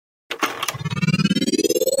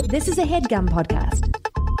This is a HeadGum podcast.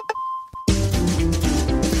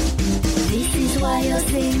 This is why you're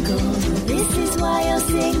single. This is why you're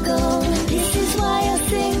single. This is why you're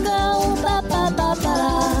single. Ba ba ba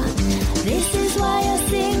ba. This is why you're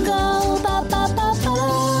single. Ba ba ba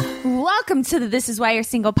ba. Welcome to the This Is Why You're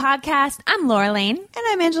Single podcast. I'm Laura Lane. And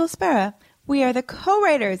I'm Angela Spera. We are the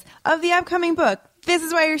co-writers of the upcoming book, This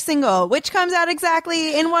Is Why You're Single, which comes out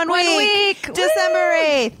exactly in one week. December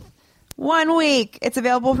 8th. 1 week. It's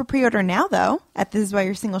available for pre-order now, though, at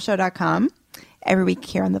thisiswhyyoursingleshow.com. Every week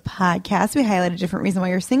here on the podcast, we highlight a different reason why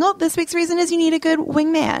you're single. This week's reason is you need a good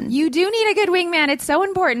wingman. You do need a good wingman. It's so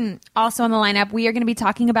important. Also on the lineup, we are going to be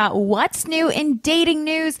talking about what's new in dating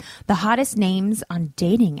news, the hottest names on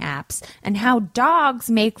dating apps, and how dogs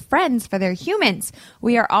make friends for their humans.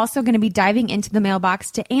 We are also going to be diving into the mailbox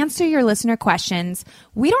to answer your listener questions.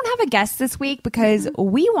 We don't have a guest this week because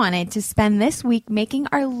we wanted to spend this week making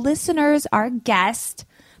our listeners our guest.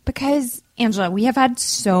 Because, Angela, we have had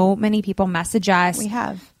so many people message us. We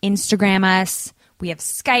have. Instagram us. We have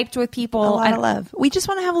Skyped with people. A lot of love. We just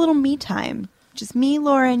want to have a little me time. Just me,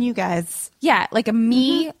 Laura, and you guys. Yeah, like a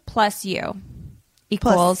me plus you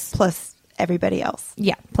equals. Plus everybody else.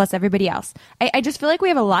 Yeah, plus everybody else. I just feel like we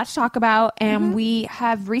have a lot to talk about. And we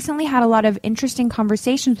have recently had a lot of interesting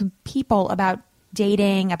conversations with people about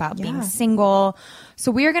dating, about being single. So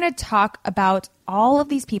we are going to talk about all of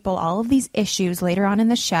these people, all of these issues later on in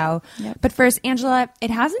the show. Yep. But first, Angela, it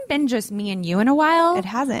hasn't been just me and you in a while. It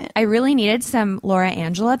hasn't. I really needed some Laura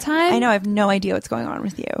Angela time. I know. I have no idea what's going on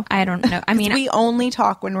with you. I don't know. I mean, we only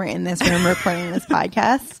talk when we're in this room recording this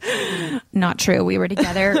podcast. Not true. We were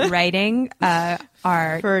together writing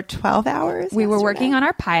for 12 hours. We were working on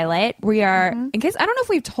our pilot. We are, in case, I don't know if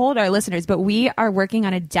we've told our listeners, but we are working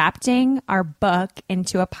on adapting our book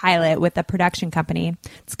into a pilot with a production company.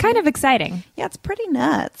 It's kind of exciting. Yeah, it's pretty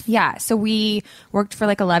nuts. Yeah. So we worked for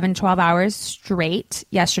like 11, 12 hours straight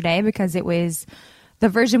yesterday because it was the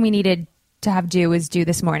version we needed to have due was due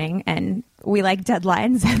this morning. And we like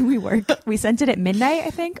deadlines and we sent it at midnight,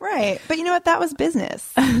 I think. Right. But you know what? That was business.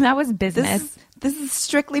 That was business. This is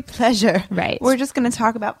strictly pleasure. Right. We're just going to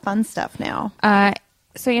talk about fun stuff now.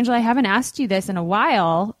 So, Angela, I haven't asked you this in a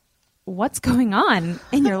while. What's going on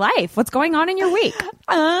in your life? What's going on in your week?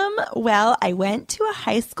 Well, I went to a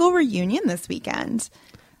high school reunion this weekend,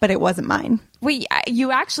 but it wasn't mine. Wait,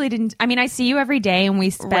 you actually didn't. I mean, I see you every day and we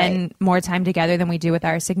spend more time together than we do with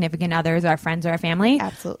our significant others, our friends, or our family.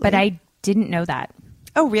 Absolutely. But I didn't know that.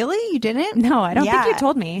 Oh, really? You didn't? No, I don't think you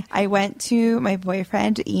told me. I went to my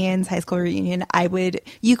boyfriend Ian's high school reunion.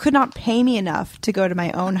 You could not pay me enough to go to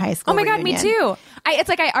my own high school reunion. Oh my God, me too. It's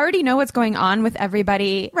like I already know what's going on with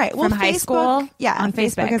everybody from high school. Yeah, on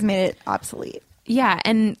Facebook has made it obsolete. Yeah,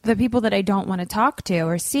 and the people that I don't want to talk to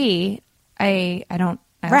or see, I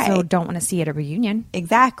also don't want to see at a reunion.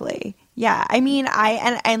 Exactly. Yeah. I mean,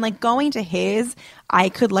 and like going to his, I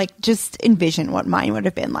could like just envision what mine would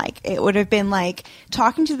have been like. It would have been like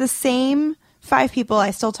talking to the same 5 people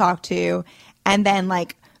I still talk to, and then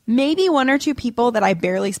like maybe 1 or 2 people that I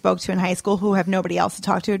barely spoke to in high school who have nobody else to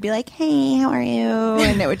talk to would be like, hey, how are you?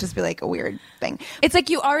 And it would just be like a weird thing. It's like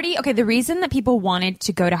the reason that people wanted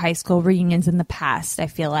to go to high school reunions in the past, I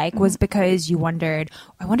feel like, was because you wondered,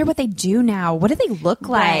 I wonder what they do now. What do they look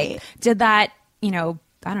like? Right. Did that,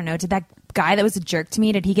 I don't know, did that guy that was a jerk to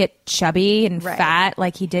me, did he get chubby and fat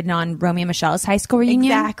like he did on Romeo and Michelle's high school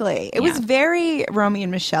reunion? Exactly. It was very Romeo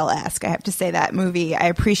and Michelle-esque. I have to say that movie, I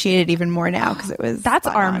appreciate it even more now because it was that's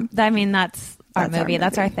our movie.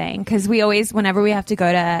 That's our thing. Because we always, whenever we have to go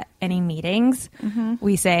to any meetings,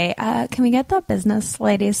 we say, can we get the business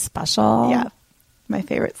ladies special? Yeah. My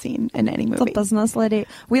favorite scene in any movie. The business lady.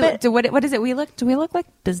 What is it? Do we look like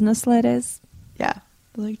business ladies? Yeah.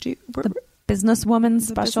 Like, businesswoman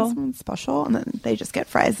special. Businesswoman special, and then they just get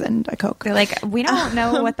fries and a Coke. They're like, we don't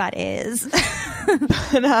know what that is.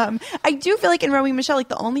 But I do feel like in Romeo and Michelle, like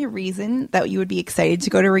the only reason that you would be excited to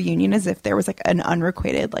go to a reunion is if there was like an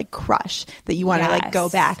unrequited like crush that you want to like go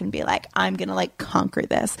back and be like, I'm gonna like conquer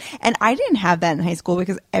this. And I didn't have that in high school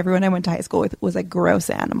because everyone I went to high school with was a gross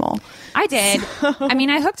animal. I did. So. I mean,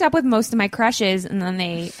 I hooked up with most of my crushes, and then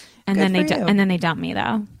they dumped me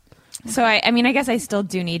though. So I mean, I guess I still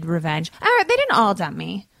do need revenge. All right, they didn't all dump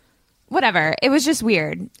me. Whatever. It was just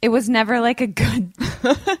weird. It was never like a good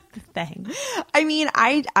thing. I mean,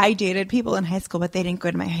 I dated people in high school, but they didn't go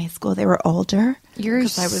to my high school. They were older. I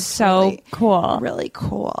was so cool. Really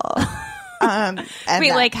cool.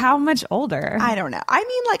 Wait, like how much older? I don't know. I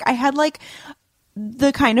mean, like I had like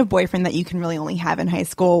the kind of boyfriend that you can really only have in high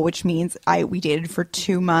school, which means we dated for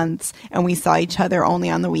 2 months and we saw each other only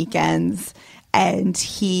on the weekends. And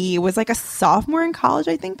he was like a sophomore in college,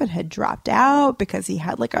 I think, but had dropped out because he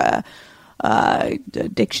had like a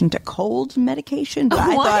addiction to cold medication.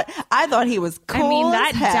 But I thought he was cool. I mean,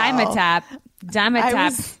 that as hell.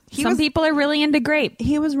 Dimetap. Some people are really into grape.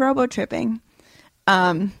 He was robo-tripping,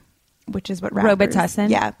 which is what Robitussin?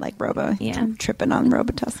 Yeah, like robo. Yeah. Tripping on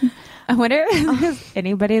Robitussin. I wonder if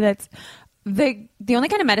anybody that's the only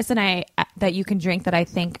kind of medicine that you can drink that I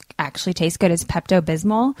think actually tastes good is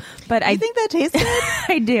Pepto-Bismol. But I think that tastes good.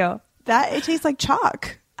 I do. It tastes like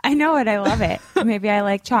chalk. I know it. I love it. Maybe I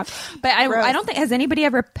like chalk, but I don't think, has anybody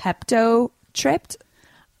ever Pepto tripped?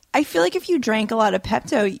 I feel like if you drank a lot of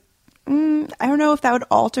Pepto, I don't know if that would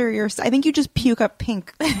alter your. I think you just puke up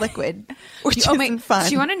pink liquid, which isn't fun.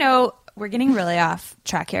 Do you want to know? We're getting really off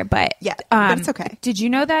track here, but yeah, but it's okay. Did you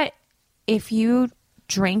know that if you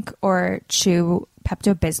drink or chew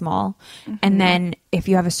Pepto-Bismol, and then if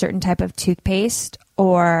you have a certain type of toothpaste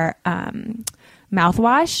or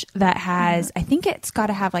mouthwash that has, I think it's got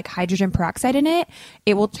to have like hydrogen peroxide in it,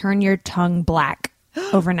 it will turn your tongue black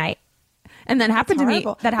overnight. And that happened to me.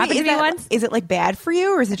 That happened to me once. Is it like bad for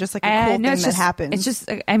you, or is it just like a cool thing that happens? It's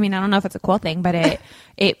just, I mean, I don't know if it's a cool thing, but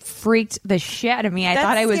it freaked the shit out of me. I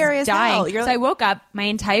thought I was dying. So I woke up, my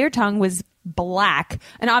entire tongue was black,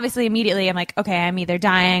 and obviously immediately I'm like, okay, I'm either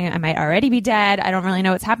dying, I might already be dead, I don't really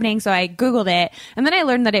know what's happening. So I Googled it, and then I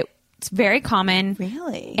learned that it's very common.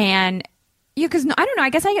 Really? And because I don't know, I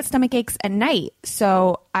guess I get stomach aches at night,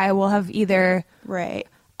 so I will have either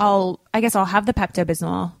I'll have the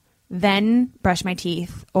Pepto-Bismol, then brush my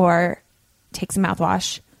teeth or take some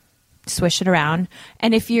mouthwash, swish it around.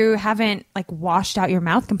 And if you haven't like washed out your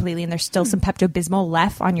mouth completely and there's still some Pepto-Bismol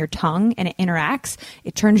left on your tongue and it interacts,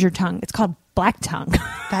 it turns your tongue. It's called black tongue.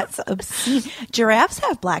 That's obscene. Giraffes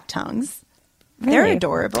have black tongues. Really? They're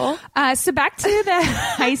adorable. So back to the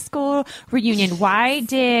high school reunion. Why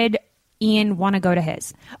did Ian want to go to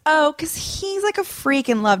his? Oh, because he's like a freak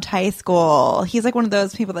and loved high school. He's like one of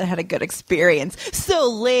those people that had a good experience.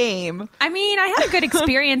 So lame. I mean, I had a good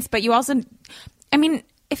experience, but you also, I mean,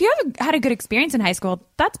 if you had a good experience in high school,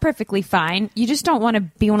 that's perfectly fine. You just don't want to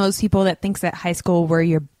be one of those people that thinks that high school were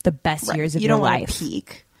the best years of your life. You don't want to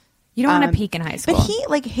peak. You don't want to peak in high school. But he,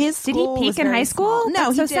 like, his school Did he peak in high school? No,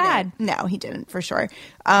 that's he so didn't. sad. No, he didn't, for sure.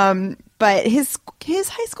 But his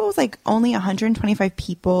high school was like only 125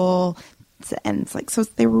 people. And it's like, so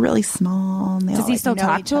they were really small. And Does he still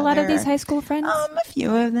talk to a lot of these high school friends? A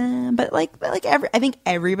few of them, but I think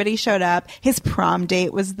everybody showed up. His prom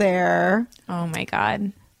date was there. Oh my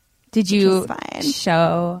god! Did you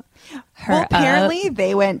show her? Well, apparently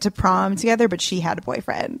they went to prom together, but she had a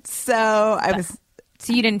boyfriend. So I was.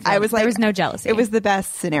 So you didn't. There was no jealousy. It was the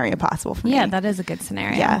best scenario possible for me. Yeah, that is a good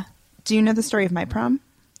scenario. Yeah. Do you know the story of my prom?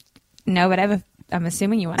 No, but I'm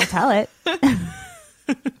assuming you want to tell it.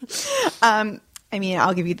 I mean,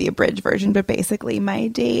 I'll give you the abridged version, but basically my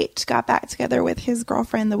date got back together with his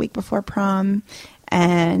girlfriend the week before prom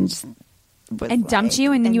and dumped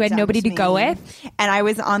you, and then you had nobody to go with? And I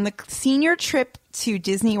was on the senior trip to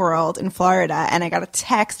Disney World in Florida, and I got a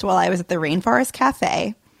text while I was at the Rainforest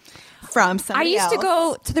Cafe from somebody else. I used to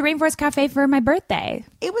go to the Rainforest Cafe for my birthday.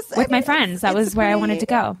 It was with my friends. That was where I wanted to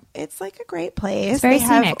go. It's like a great place. It's very they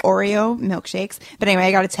scenic. have Oreo milkshakes. But anyway,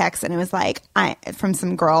 I got a text and it was like from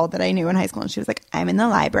some girl that I knew in high school, and she was like, "I'm in the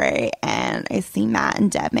library and I see Matt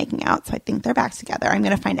and Deb making out, so I think they're back together. I'm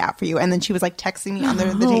going to find out for you." And then she was like texting me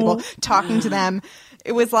under the table, talking to them.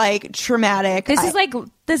 It was like traumatic. This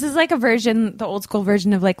is like a version, the old school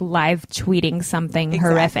version of like live tweeting something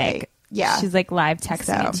horrific. Yeah. She's like live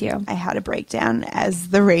texting it to you. I had a breakdown as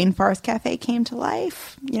the Rainforest Cafe came to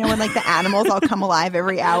life. You know, when like the animals all come alive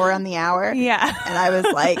every hour on the hour. Yeah. And I was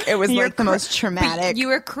like, it was like the most traumatic. You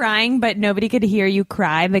were crying, but nobody could hear you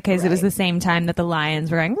cry because it was the same time that the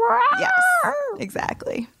lions were going. Yes,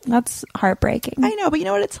 exactly. That's heartbreaking. I know, but you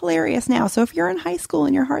know what? It's hilarious now. So if you're in high school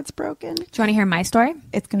and your heart's broken. Do you want to hear my story?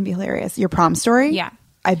 It's going to be hilarious. Your prom story? Yeah.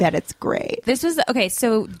 I bet it's great. This was, okay,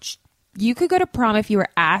 so you could go to prom if you were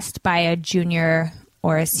asked by a junior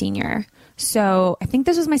or a senior. So I think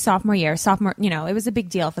this was my sophomore year. It was a big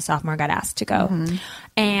deal if a sophomore got asked to go. Mm-hmm.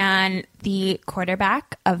 And the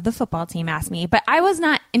quarterback of the football team asked me, but I was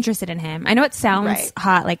not interested in him. I know it sounds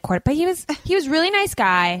hot, like but he was really nice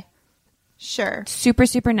guy. Sure. Super,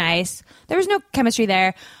 super nice. There was no chemistry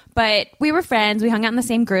there, but we were friends. We hung out in the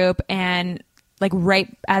same group, and like right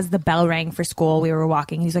as the bell rang for school, we were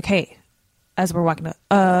walking. He's like, "Hey," as we're walking, want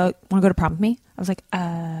to go to prom with me? I was like,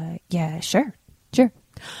 yeah, sure.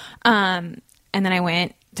 And then I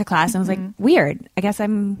went to class and was like, weird. I guess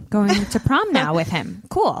I'm going to prom now with him.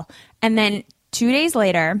 Cool. And then 2 days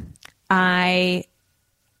later, I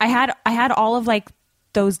had all of like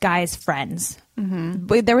those guys' friends.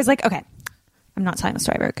 But there was like, okay, I'm not telling the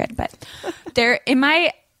story very good, but there in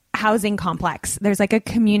my housing complex, there's like a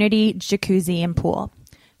community jacuzzi and pool.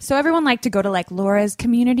 So everyone liked to go to like Laura's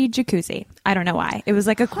community jacuzzi. I don't know why. It was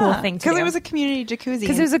like a cool thing to do. Because it was a community jacuzzi.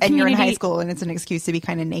 Because it was a and you're in community- high school and it's an excuse to be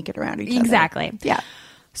kind of naked around each other. Exactly. Yeah.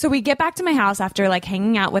 So we get back to my house after like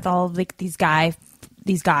hanging out with all of like these guy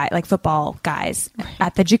like football guys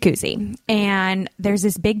at the jacuzzi, and there's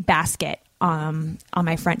this big basket on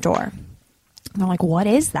my front door. And I'm like, what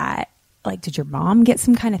is that? Like, did your mom get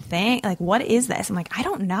some kind of thing? Like, what is this? I'm like, I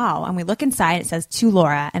don't know. And we look inside, it says to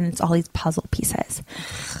Laura, and it's all these puzzle pieces.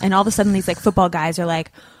 And all of a sudden these like football guys are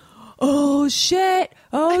like, oh shit,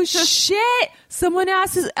 someone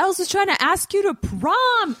else is trying to ask you to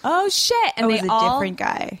prom. Oh shit. And it was a different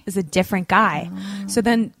guy. It was a different guy. So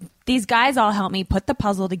then these guys all helped me put the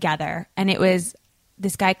puzzle together, and it was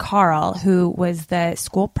this guy Carl, who was the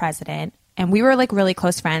school president, and we were like really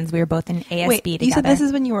close friends. We were both in ASB Wait, together. you said this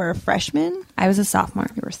is when you were a freshman? I was a sophomore.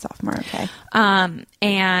 You were a sophomore, okay.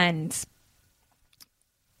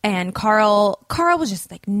 And Carl was just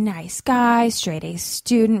like nice guy, straight A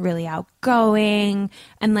student, really outgoing,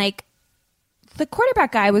 and like the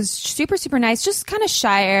quarterback guy was super, super nice, just kind of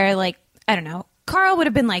shyer. Like, I don't know. Carl would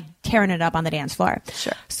have been like tearing it up on the dance floor.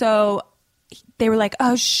 Sure. So they were like,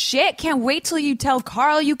 oh shit, can't wait till you tell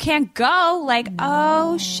Carl you can't go. Like,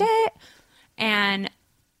 oh shit. And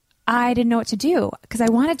I didn't know what to do because I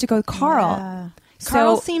wanted to go with Carl. Yeah. So,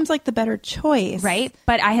 Carl seems like the better choice. right?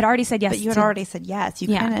 But I had already said yes. But you had already said yes. You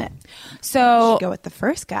kind of So go with the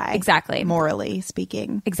first guy. Exactly. Morally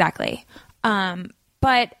speaking. Exactly.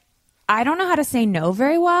 But I don't know how to say no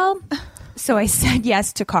very well. So I said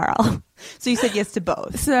yes to Carl. So you said yes to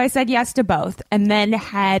both. So I said yes to both, and then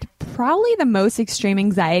had probably the most extreme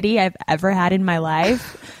anxiety I've ever had in my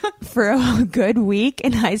life for a good week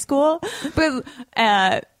in high school. But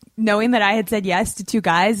knowing that I had said yes to two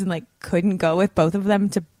guys and like couldn't go with both of them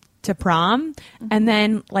to prom, and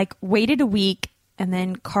then like waited a week, and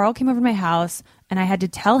then Carl came over to my house, and I had to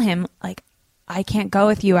tell him like, I can't go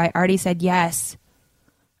with you. I already said yes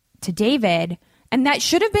to David. And that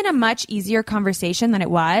should have been a much easier conversation than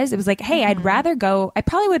it was. It was like, hey, I'd rather go. I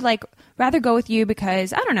probably would like rather go with you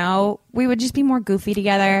because I don't know, we would just be more goofy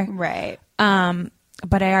together. Right.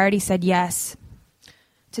 But I already said yes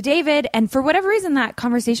to David. And for whatever reason, that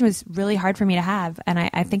conversation was really hard for me to have. And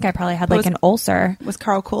I think I probably had like an ulcer. Was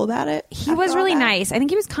Carl cool about it? He was really nice. I think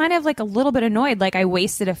he was kind of like a little bit annoyed. Like I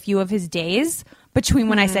wasted a few of his days between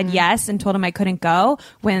when I said yes and told him I couldn't go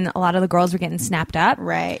when a lot of the girls were getting snapped up.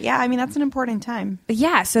 Right. Yeah. I mean, that's an important time.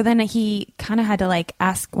 Yeah. So then he kind of had to like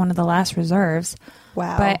ask one of the last reserves.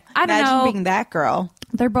 Wow. But I don't Imagine know. being that girl.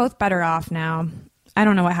 They're both better off now. I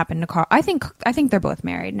don't know what happened to Carl. I think they're both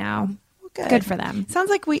married now. Good for them. Sounds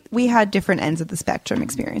like we had different ends of the spectrum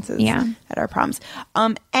experiences at our proms.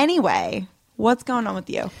 Anyway, what's going on with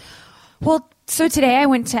you? Well, so today I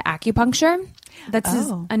went to acupuncture. That's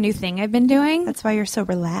a new thing I've been doing. That's why you're so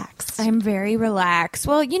relaxed. I'm very relaxed.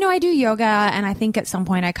 Well, I do yoga, and I think at some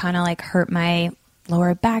point I kind of like hurt my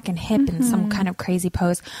lower back and hip in some kind of crazy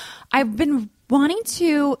pose. I've been wanting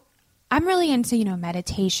to. I'm really into,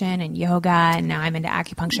 meditation and yoga, and now I'm into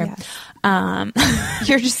acupuncture. Yes.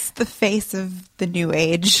 You're just the face of the new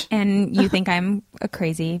age. And you think I'm a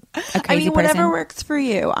crazy I mean, person. whatever works for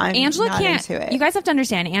you. Angela not can't. into it. You guys have to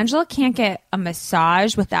understand. Angela can't get a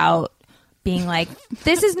massage without being like,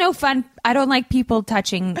 "This is no fun. I don't like people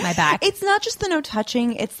touching my back." It's not just the no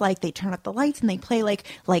touching. It's like they turn up the lights and they play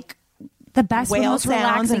like the best, whale most sounds,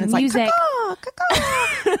 relaxing and it's music. like caw,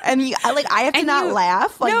 caw. And I have to And not you-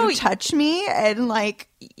 laugh. Like no, you touch me and like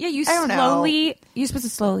Yeah, you I don't know. slowly. You're supposed to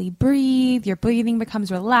slowly breathe. Your breathing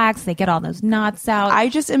becomes relaxed. They get all those knots out. I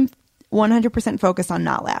just am 100% focused on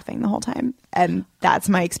not laughing the whole time, and that's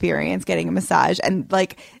my experience getting a massage. And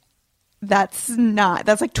like that's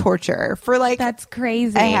like torture for like That's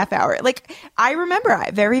crazy. a half hour. Like I remember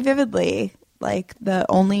very vividly. Like the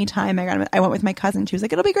only time I went with my cousin, she was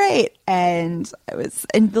like, "It'll be great," and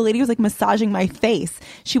the lady was like massaging my face.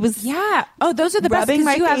 She was Oh, those are the best. rubbing 'cause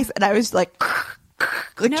my you have- face, and I was like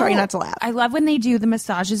No, trying not to laugh. I love when they do the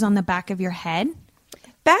massages on the back of your head.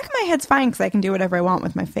 Back of my head's fine because I can do whatever I want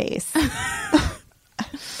with my face.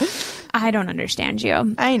 I don't understand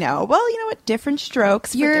you. I know. Well, you know what? Different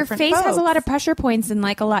strokes. For Your different face has a folks. lot of pressure points and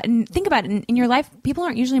like a lot. And think about it. In your life, people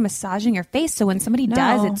aren't usually massaging your face. So when somebody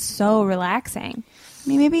does, it's so relaxing. I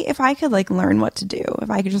mean, maybe if I could like learn what to do, if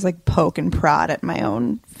I could just like poke and prod at my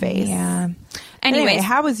own face. Yeah. Anyway, Anyways,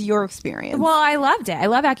 how was your experience? well, I loved it. I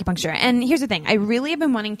love acupuncture. And here's the thing. I really have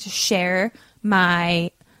been wanting to share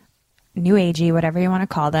my new agey, whatever you want to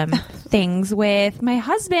call them, things with my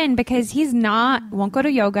husband because won't go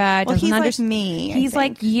to yoga. Well, he's like me. I He's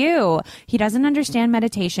think. like you. He doesn't understand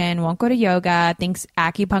meditation, won't go to yoga, thinks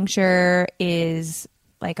acupuncture is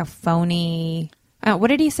like a phony. What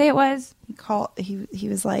did he say it was? He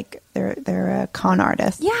was like, they're a con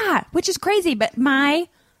artist. Yeah, which is crazy. But my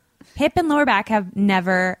hip and lower back have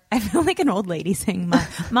never, I feel like an old lady saying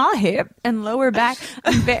my hip and lower back.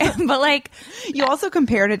 But like, you also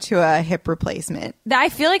compared it to a hip replacement. I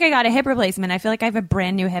feel like I got a hip replacement. I feel like I have a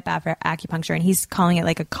brand new hip after acupuncture, and he's calling it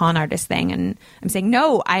like a con artist thing. And I'm saying,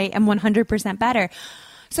 no, I am 100% better.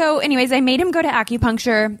 So anyways, I made him go to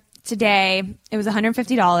acupuncture today. It was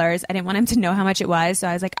 $150. I didn't want him to know how much it was. So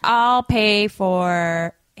I was like, I'll pay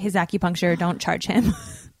for his acupuncture. Don't charge him.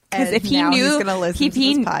 Because if he knew, he's going to listen to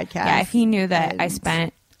this podcast. Yeah, if he knew that I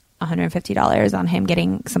spent $150 on him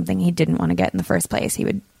getting something he didn't want to get in the first place, he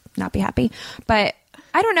would not be happy. But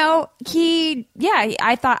I don't know.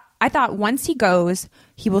 I thought once he goes,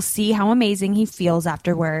 he will see how amazing he feels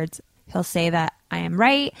afterwards. He'll say that I am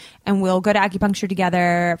right, and we'll go to acupuncture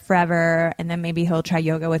together forever, and then maybe he'll try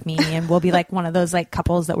yoga with me, and we'll be like one of those like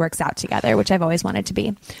couples that works out together, which I've always wanted to be.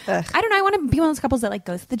 Ugh. I don't know. I want to be one of those couples that like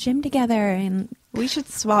goes to the gym together. And we should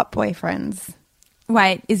swap boyfriends.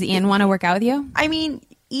 Why is Ian want to work out with you? I mean,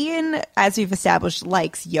 Ian, as we've established,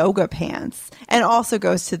 likes yoga pants and also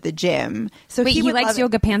goes to the gym. So wait, he likes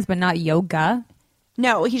yoga pants, but not yoga.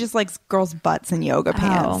 No, he just likes girls' butts and yoga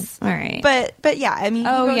pants. Oh, all right. But yeah, I mean,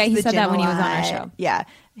 he said that when he was on our show. Yeah,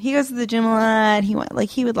 he goes to the gym a lot. He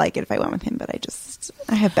would like it if I went with him, but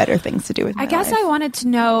I have better things to do with my life. I wanted to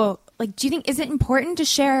know, like, do you think, is it important to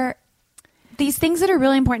share these things that are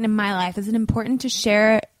really important in my life? Is it important to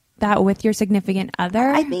share that with your significant other?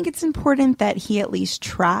 I think it's important that he at least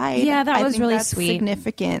tried. Yeah, that was really that's sweet.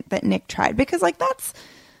 Significant that Nick tried, because like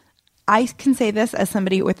I can say this as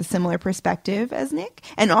somebody with a similar perspective as Nick,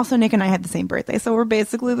 and also Nick and I had the same birthday, so we're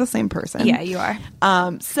basically the same person. Yeah, you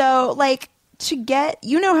are. So like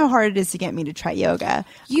you know how hard it is to get me to try yoga.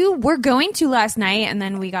 You were going to last night, and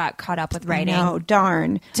then we got caught up with writing. No,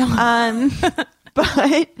 darn.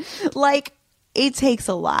 But like it takes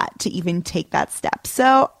a lot to even take that step.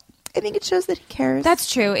 So I think it shows that he cares.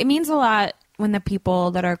 That's true. It means a lot when the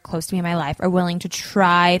people that are close to me in my life are willing to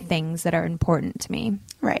try things that are important to me.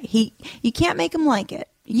 Right. You can't make him like it.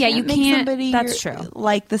 You make can't. Somebody That's true.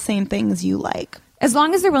 Like the same things you like. As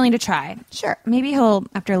long as they're willing to try. Sure. Maybe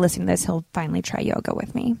after listening to this, he'll finally try yoga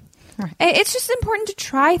with me. Right. It's just important to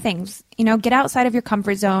try things. Get outside of your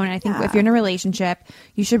comfort zone. I think if you're in a relationship,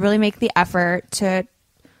 you should really make the effort to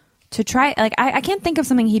try. Like I can't think of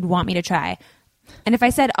something he'd want me to try. And if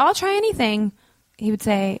I said, I'll try anything, he would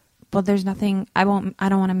say, well, there's nothing, I don't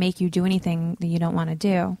want to make you do anything that you don't want to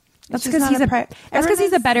do. That's because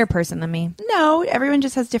he's a better person than me. No, everyone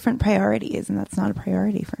just has different priorities, and that's not a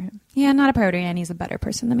priority for him. Yeah, not a priority, and he's a better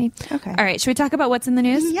person than me. Okay. All right, should we talk about what's in the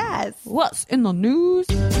news? Yes. What's in the news?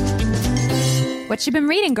 What you been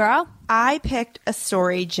reading, girl? I picked a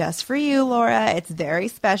story just for you, Laura. It's very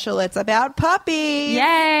special. It's about puppies.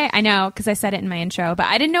 Yay! I know, because I said it in my intro, but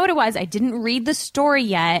I didn't know what it was. I didn't read the story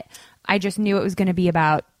yet. I just knew it was going to be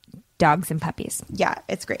about dogs and puppies. Yeah,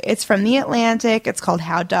 it's great. It's from The Atlantic. It's called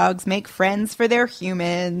How Dogs Make Friends for Their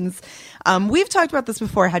Humans. We've talked about this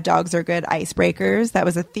before, how dogs are good icebreakers. That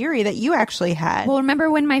was a theory that you actually had. Well, remember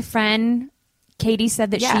when my friend Katie said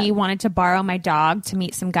that she wanted to borrow my dog to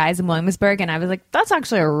meet some guys in Williamsburg, and I was like, that's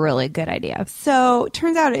actually a really good idea. So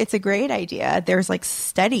turns out it's a great idea. There's like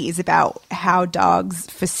studies about how dogs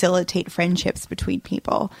facilitate friendships between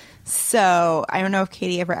people. So I don't know if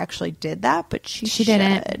Katie ever actually did that, but she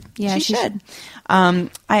didn't. Yeah, she should. I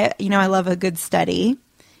love a good study.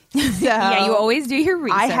 So yeah, you always do your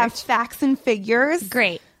research. I have facts and figures.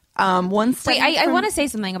 Great. One study. Wait, I want to say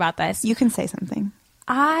something about this. You can say something.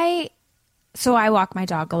 So I walk my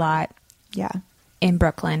dog a lot. Yeah. In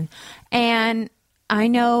Brooklyn. And I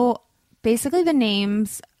know basically the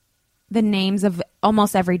names of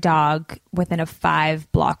almost every dog within a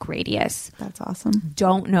 5-block radius. That's awesome.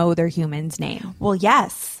 Don't know their human's name. Well,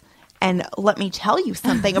 yes. And let me tell you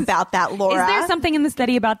something about that, Laura. Is there something in the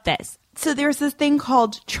study about this? So there's this thing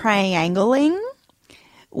called triangling,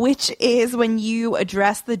 which is when you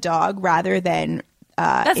address the dog rather than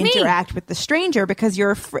interact with the stranger, because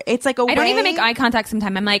you're it's like I don't even make eye contact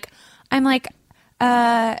sometimes. I'm like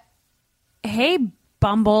hey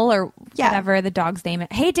Bumble or whatever the dog's name is.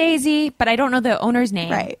 Hey Daisy, but I don't know the owner's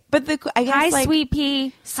name. Right. But I guess hi Sweet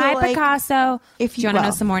Pea. So hi Picasso. Do you want to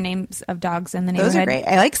know some more names of dogs in the neighborhood? Those are great.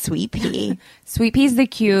 I like Sweet Pea. Sweet Pea's the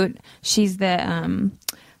cute. She's the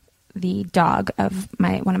dog of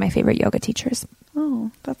one of my favorite yoga teachers. Oh,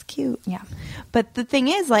 that's cute. Yeah. But the thing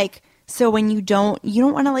is, So when you don't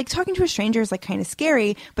want to, like, talking to a stranger is like kind of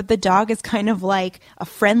scary, but the dog is kind of like a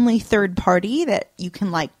friendly third party that you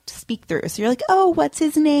can like speak through. So you're like, oh, what's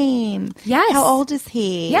his name? Yes. How old is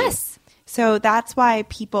he? Yes. So that's why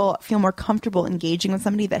people feel more comfortable engaging with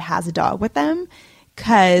somebody that has a dog with them.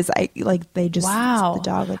 Cause the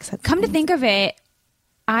dog like said, come to think of it,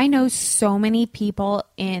 I know so many people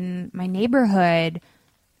in my neighborhood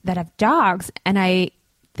that have dogs, and I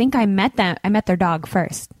think I met their dog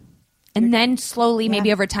first. And then slowly,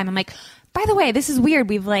 maybe over time, I'm like, by the way, this is weird.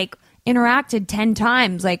 We've like interacted 10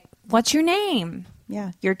 times. Like, what's your name?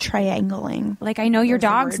 Yeah. You're triangling. Like, I know your There's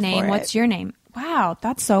a dog's word name. for What's it. your name? Wow.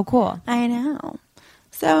 That's so cool. I know.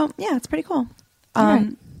 So yeah, it's pretty cool.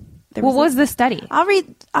 What was the study? I'll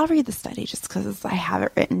read the study just because I have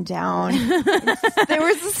it written down. There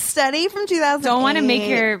was a study from 2008. Don't want to make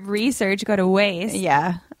your research go to waste.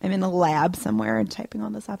 Yeah. I'm in a lab somewhere and typing all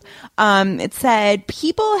this up. It said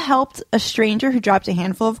people helped a stranger who dropped a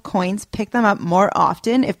handful of coins pick them up more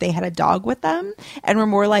often if they had a dog with them, and were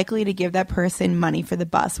more likely to give that person money for the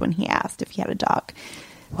bus when he asked if he had a dog.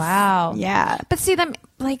 Wow. Yeah. But see, that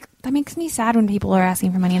makes me sad when people are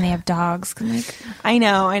asking for money and they have dogs. 'Cause I'm like, I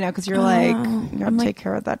know, because you're like, you got to take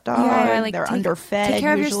care of that dog. yeah, They're underfed. Take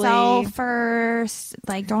care usually. of yourself first.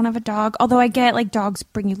 Like, don't have a dog. Although I get like dogs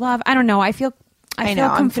bring you love. I don't know. I feel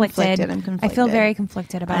conflicted. I'm conflicted. I feel very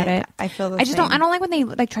conflicted about it. I feel the I just same. don't. I don't like when they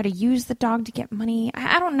like try to use the dog to get money.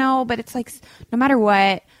 I don't know, but it's like no matter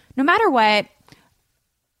what.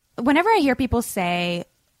 Whenever I hear people say.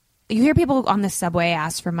 You hear people on the subway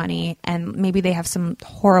ask for money, and maybe they have some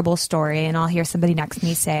horrible story, and I'll hear somebody next to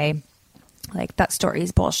me say, like, that story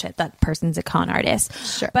is bullshit. That person's a con artist.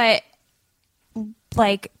 Sure. But,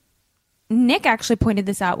 like, Nick actually pointed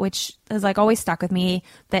this out, which has, like, always stuck with me,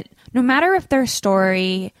 that no matter if their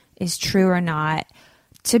story is true or not,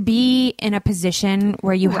 to be in a position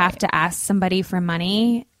where you have to ask somebody for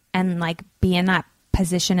money and, like, be in that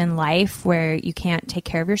position in life where you can't take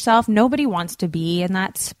care of yourself. Nobody wants to be in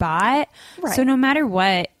that spot. Right. So no matter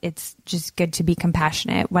what, it's just good to be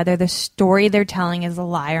compassionate. Whether the story they're telling is a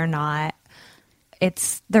lie or not,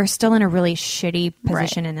 they're still in a really shitty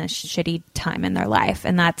position in a shitty time in their life.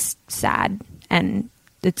 And that's sad. And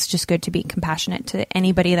it's just good to be compassionate to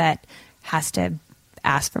anybody that has to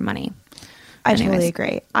ask for money. I totally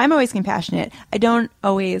agree. I'm always compassionate. I don't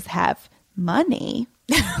always have money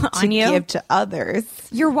to give to others.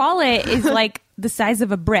 Your wallet is like the size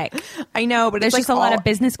of a brick. I know, but there's it's just like a lot of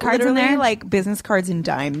business cards in there. Like business cards and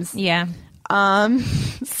dimes. Yeah.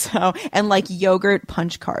 So, and like yogurt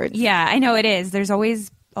punch cards. Yeah, I know it is. There's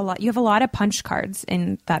always a lot. You have a lot of punch cards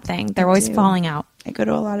in that thing. They're always falling out. I go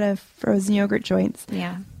to a lot of frozen yogurt joints.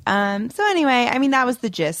 Yeah. So anyway, I mean, that was the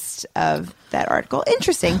gist of that article.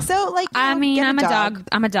 Interesting. So like, I'm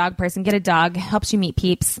a dog person. Get a dog. Helps you meet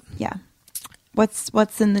peeps. Yeah.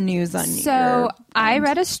 What's in the news on you? So I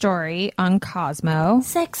read a story on Cosmo.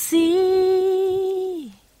 Sexy.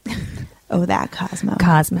 Oh, that Cosmo.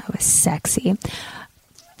 Cosmo is sexy.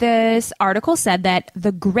 This article said that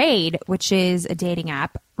The Grade, which is a dating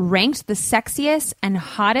app, ranked the sexiest and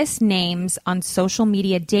hottest names on social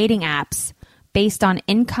media dating apps based on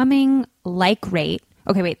incoming like rate.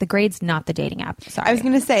 Okay, wait, The Grade's not the dating app. Sorry. I was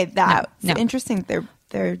going to say that. No. Interesting.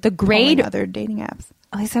 They're The Grade, pulling other dating apps.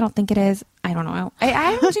 At least I don't think it is. I don't know.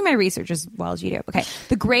 I don't do my research as well as you do. Okay.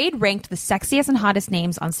 The Grade ranked the sexiest and hottest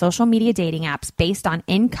names on social media dating apps based on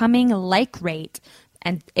incoming like rate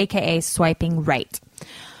and AKA swiping right.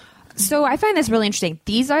 So I find this really interesting.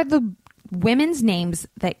 These are the women's names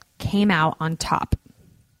that came out on top.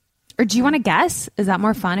 Or do you want to guess? Is that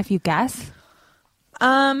more fun if you guess?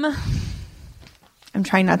 I'm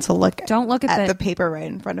trying not to look. Don't look at the paper right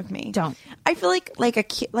in front of me. Don't. I feel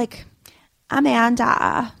like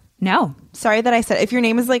Amanda. No. Sorry that I said if your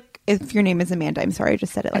name is Amanda. I'm sorry I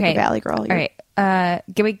just said it like a Valley girl. All right.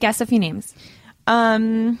 Guess a few names.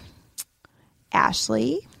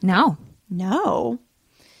 Ashley. No.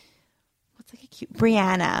 What's like a cute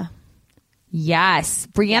Brianna? Yes.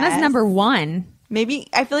 Brianna's Yes. number one. Maybe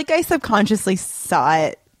I feel like I subconsciously saw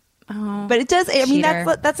it. Oh, but it does. I mean,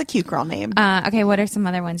 cheater. that's a cute girl name. Okay. What are some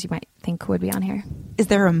other ones you might think would be on here? Is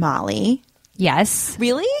there a Molly? Yes.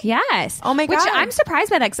 Really? Yes. Oh my God. Which I'm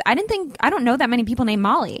surprised by that because I don't know that many people named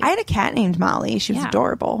Molly. I had a cat named Molly. She was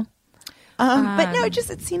adorable. But no,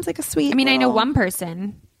 it seems like a sweet. I mean, I know little- one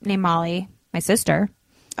person named Molly, my sister.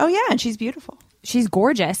 Oh yeah, and she's beautiful. She's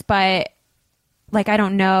gorgeous, but like I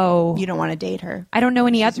don't know. You don't want to date her. I don't know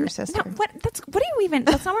any other. Your sister. No, what do you even?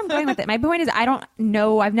 That's not where I'm going with it. My point is, I don't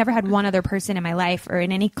know. I've never had one other person in my life or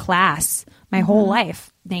in any class my whole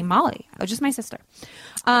life named Molly. Oh, just my sister.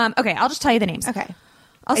 Okay, I'll just tell you the names. Okay.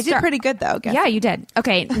 I did pretty good, though. Yeah, you did.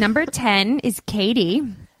 Okay, number 10 is Katie.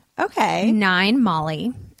 Okay. 9,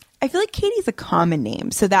 Molly. I feel like Katie's a common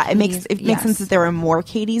name, so that it makes sense that there are more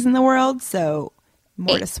Katies in the world, so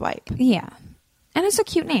more 8. to swipe. Yeah. And it's a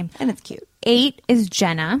cute name. And it's cute. 8 is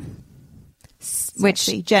Jenna.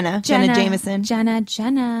 Sexy. Jenna Jameson.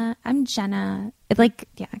 Jenna. I'm Jenna. It's like,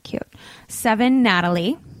 yeah, cute. 7,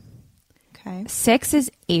 Natalie. Okay. 6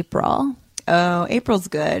 is April. Oh, April's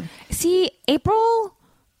good. See, April,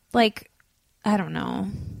 like, I don't know.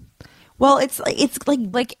 Well, it's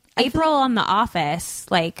like April on The Office,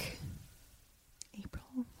 like. April.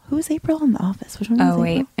 Who's April on The Office? Which one is Oh,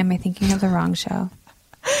 wait. April? Am I thinking of the wrong show?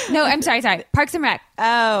 No, I'm sorry. Parks and Rec.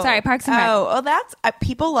 Oh. Sorry, Parks and Rec. Oh, that's...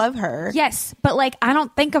 people love her. Yes, but, like, I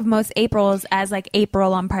don't think of most Aprils as, like,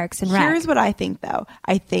 April on Parks and Rec. Here's what I think, though.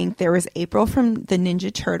 I think there was April from the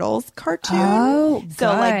Ninja Turtles cartoon. Oh,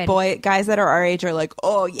 so good. like guys that are our age are like,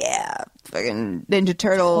 oh yeah, fucking Ninja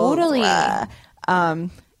Turtles. Totally. Yeah, I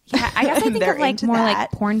guess I think they're of, like, into more that.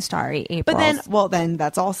 like porn star-y Aprils. But then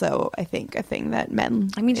that's also, I think, a thing that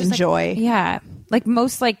men just enjoy. Like, yeah. Like,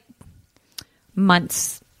 most, like,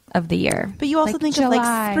 months of the year. But you also like think July. of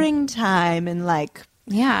like springtime and like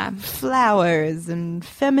flowers and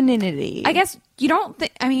femininity. I guess you don't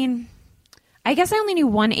I guess I only knew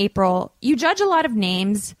one April. You judge a lot of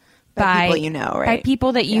names by people you know, right? By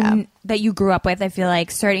people that you grew up with. I feel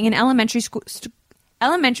like starting in elementary school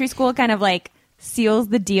kind of like seals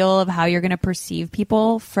the deal of how you're going to perceive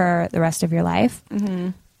people for the rest of your life.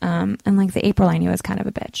 Mm-hmm. And like the April I knew was kind of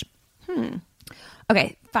a bitch.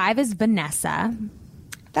 Okay, 5 is Vanessa.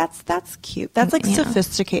 That's cute. That's like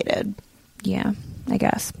sophisticated. Yeah, I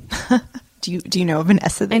guess. Do you know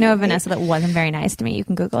Vanessa? I know a Vanessa that wasn't very nice to me. You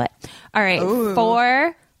can Google it. All right. Ooh.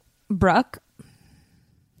 4, Brooke.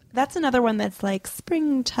 That's another one that's like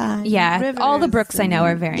springtime. Yeah, rivers all the Brooks I know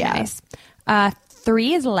are and- very yeah. nice.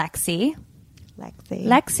 3 is Lexi.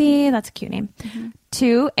 Lexi, that's a cute name.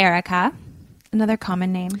 2, Erica. Another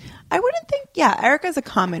common name. I wouldn't think. Yeah, Erica's a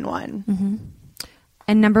common one.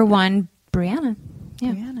 And number 1, Brianna.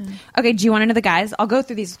 Yeah. Brianna. Okay, do you want to know the guys? I'll go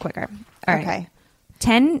through these quicker. All right. Okay.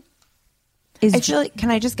 10 is... I feel like,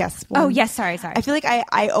 can I just guess one? Oh, yes. Sorry. I feel like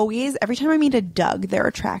I always, every time I meet a Doug, they're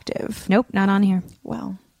attractive. Nope, not on here.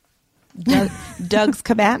 Well, Doug's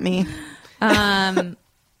come at me.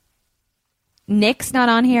 Nick's not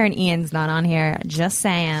on here and Ian's not on here. Just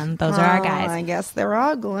saying. Those are our guys. I guess they're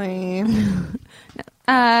ugly.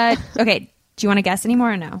 Okay. Do you want to guess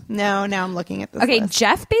anymore or no? No, now I'm looking at this Okay, list.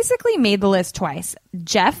 Jeff basically made the list twice.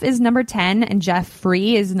 Jeff is number 10 and Jeff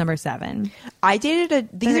Free is number 7. I dated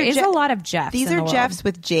There is a lot of Jeffs. These in are the world. Jeffs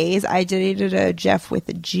with J's. I dated a Jeff with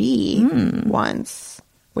a G once,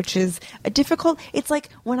 which is a difficult. It's like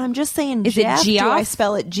when I'm just saying Is it Jeff, do Geoff? I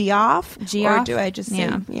spell it Geoff? Geoff? Or do I just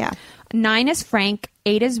say, yeah. 9 is Frank.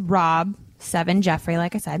 8 is Rob. 7, Jeffrey,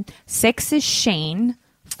 like I said. 6 is Shane.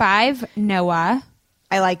 5, Noah.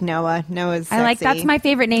 I like Noah. Noah's sexy. That's my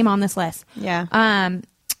favorite name on this list. Yeah.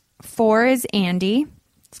 4 is Andy.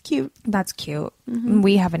 It's cute. That's cute.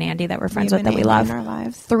 We have an Andy that we're friends have with an that we Andy love. in our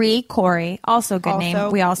lives. 3, Corey. Also a good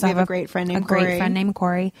name. We also have a great friend named Corey.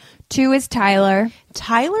 Corey. 2 is Tyler.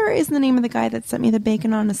 Tyler is the name of the guy that sent me the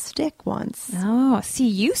bacon on a stick once. Oh, see,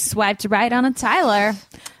 you swiped right on a Tyler.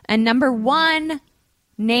 And number 1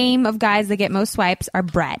 name of guys that get most swipes are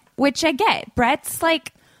Brett, which I get. Brett's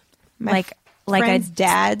like friend's a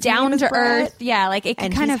dad's name down is to Brett, earth. Yeah, like it could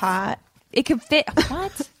and kind he's of hot. It could fit.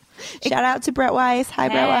 What? Shout out to Brett Weiss. Hi,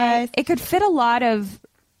 Brett Weiss. It could fit a lot of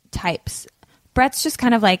types. Brett's just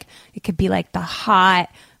kind of like, it could be like the hot,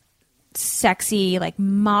 sexy, like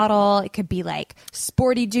model. It could be like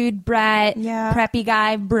sporty dude Brett, preppy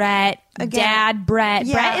guy Brett, dad Brett.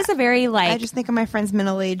 Yeah. Brett is a very like. I just think of my friend's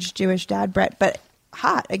middle-aged Jewish dad, Brett, but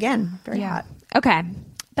hot again, very hot. Okay,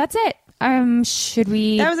 that's it. Should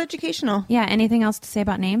we? That was educational. Yeah. Anything else to say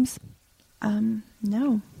about names?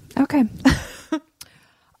 No. Okay.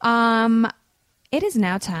 It is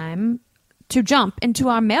now time to jump into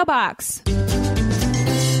our mailbox.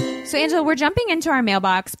 So, Angela, we're jumping into our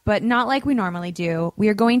mailbox, but not like we normally do. We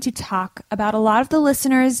are going to talk about a lot of the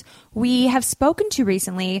listeners we have spoken to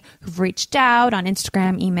recently who've reached out on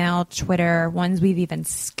Instagram, email, Twitter, ones we've even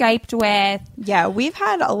Skyped with. Yeah, we've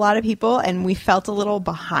had a lot of people, and we felt a little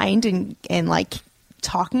behind in like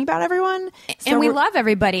talking about everyone. So and we love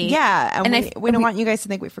everybody. Yeah, and we don't want you guys to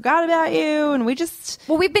think we forgot about you, and we just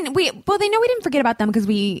they know we didn't forget about them because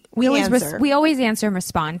we always answer and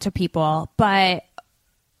respond to people, but.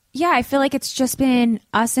 Yeah, I feel like it's just been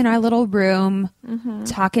us in our little room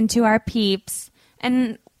talking to our peeps.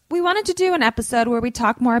 And we wanted to do an episode where we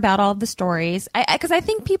talk more about all of the stories. Because I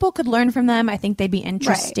think people could learn from them. I think they'd be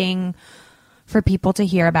interesting for people to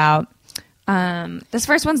hear about. This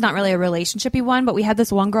first one's not really a relationshipy one, but we had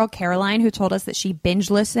this one girl, Caroline, who told us that she binge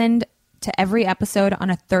listened to every episode on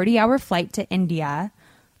a 30-hour flight to India.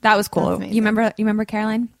 That was cool. You remember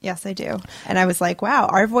Caroline? Yes, I do. And I was like, wow,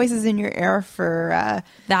 our voice is in your ear for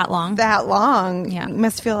that long. Yeah. You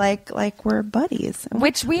must feel like we're buddies.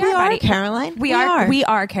 Which we are, Caroline. We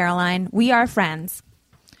are, Caroline. We are friends.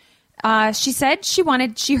 She said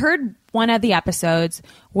she heard one of the episodes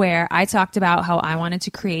where I talked about how I wanted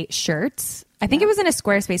to create shirts. I think it was in a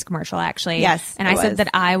Squarespace commercial, actually. Yes. And I said that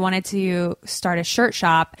I wanted to start a shirt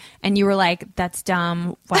shop. And you were like, that's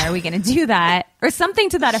dumb. Why are we going to do that? Or something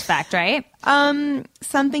to that effect, right?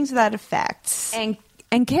 Something to that effect.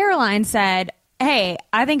 And Caroline said, hey,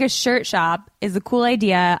 I think a shirt shop is a cool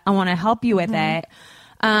idea. I want to help you with it.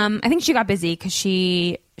 I think she got busy because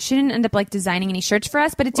she didn't end up like designing any shirts for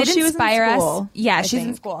us, but it did inspire us. Yeah, she's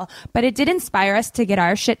in school. But it did inspire us to get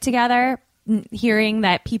our shit together, hearing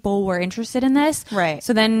that people were interested in this. Right.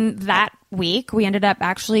 So then that week we ended up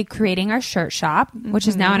actually creating our shirt shop, which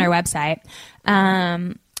is now on our website.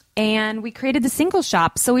 And we created the single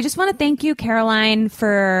shop. So we just want to thank you, Caroline,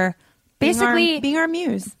 for basically being our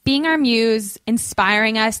muse,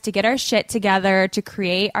 inspiring us to get our shit together, to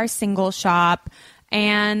create our single shop.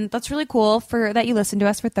 And that's really cool that you listened to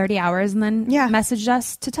us for 30 hours and then messaged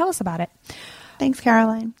us to tell us about it. Thanks,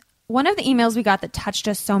 Caroline. One of the emails we got that touched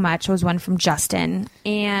us so much was one from Justin.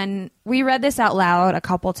 And we read this out loud a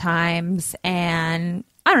couple times. And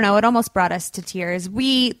I don't know, it almost brought us to tears.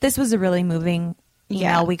 This was a really moving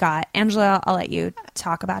email we got. Angela, I'll let you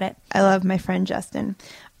talk about it. I love my friend Justin.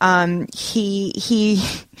 He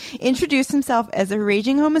introduced himself as a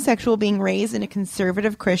raging homosexual being raised in a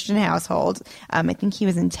conservative Christian household. I think he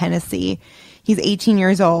was in Tennessee. He's 18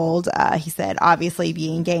 years old. He said, obviously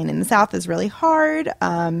being gay in the South is really hard.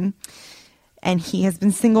 And he has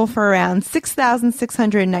been single for around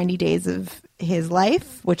 6,690 days of his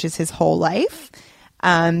life, which is his whole life.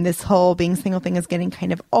 This whole being single thing is getting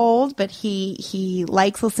kind of old, but he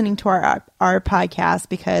likes listening to our podcast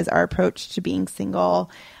because our approach to being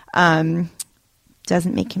single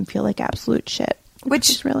doesn't make him feel like absolute shit,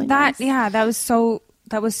 which is really nice. That was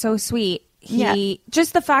so sweet.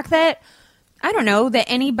 Just the fact that, I don't know, that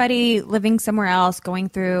anybody living somewhere else going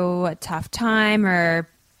through a tough time or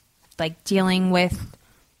like dealing with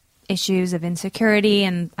issues of insecurity,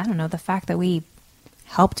 and I don't know, the fact that we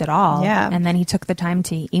helped at all. Yeah. And then he took the time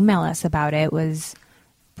to email us about it was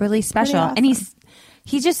really special. Awesome. And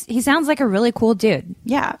he sounds like a really cool dude.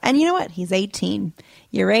 Yeah. And you know what? He's 18.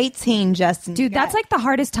 You're 18, Justin. Dude, that's like the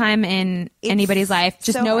hardest time in anybody's life.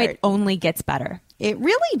 Just so know hard. It only gets better. It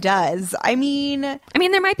really does. I mean,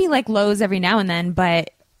 there might be like lows every now and then,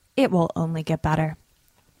 but it will only get better.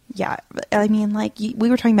 Yeah. I mean, like we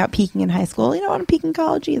were talking about peaking in high school. You don't want to peak in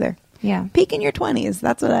college either. Yeah. Peak in your 20s.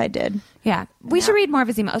 That's what I did. Yeah. We should read more of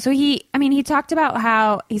his email. So he talked about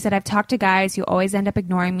how he said, I've talked to guys who always end up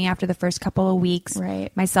ignoring me after the first couple of weeks.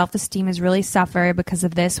 Right. My self-esteem has really suffered because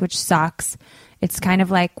of this, which sucks. It's kind of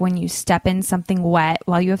like when you step in something wet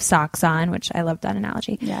while you have socks on, which I love that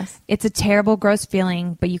analogy. Yes. It's a terrible, gross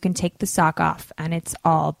feeling, but you can take the sock off and it's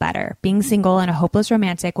all better. Being single and a hopeless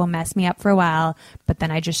romantic will mess me up for a while, but then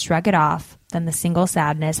I just shrug it off. Then the single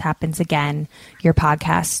sadness happens again. Your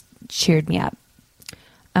podcast cheered me up.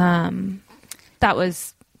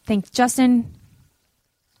 Thanks, Justin.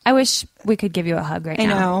 I wish we could give you a hug right now.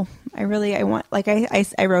 I know. I want, like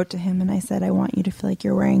I wrote to him and I said, I want you to feel like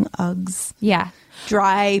you're wearing Uggs. Yeah.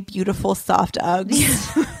 Dry, beautiful, soft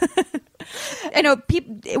Uggs. I know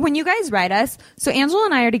when you guys write us, so Angela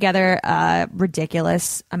and I are together a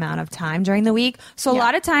ridiculous amount of time during the week. So a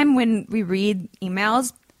lot of time when we read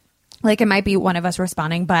emails, like it might be one of us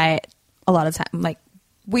responding, but a lot of time, like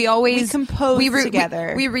we compose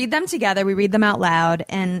together. We read them together. We read them out loud.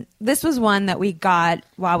 And this was one that we got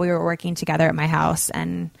while we were working together at my house.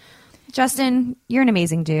 And Justin, you're an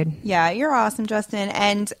amazing dude. Yeah, you're awesome, Justin.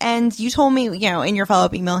 And you told me, in your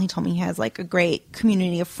follow-up email, he told me he has like a great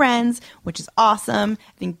community of friends, which is awesome.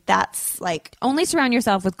 I think that's like... Only surround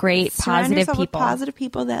yourself with great, positive people. With positive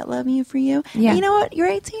people that love you for you. Yeah. And you know what? You're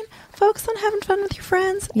 18. Focus on having fun with your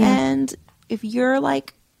friends. Yeah. And if you're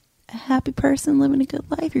like a happy person living a good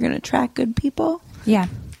life, you're going to attract good people. Yeah.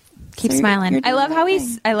 Keep smiling. I love how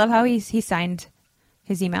he signed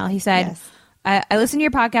his email. He said... Yes. I listen to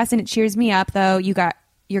your podcast and it cheers me up, though. You got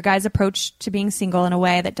your guys' approach to being single in a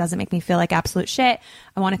way that doesn't make me feel like absolute shit.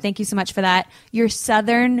 I want to thank you so much for that. Your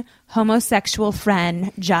Southern homosexual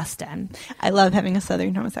friend, Justin. I love having a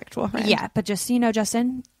Southern homosexual friend. Yeah, but just so you know,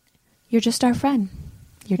 Justin, you're just our friend.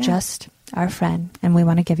 You're just our friend, and we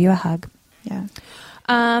want to give you a hug. Yeah.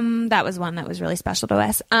 That was one that was really special to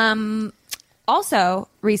us. also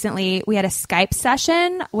recently we had a Skype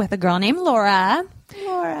session with a girl named Laura.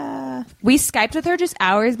 We Skyped with her just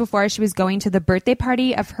hours before she was going to the birthday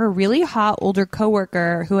party of her really hot older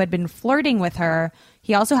coworker who had been flirting with her.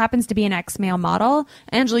 He also happens to be an ex-male model.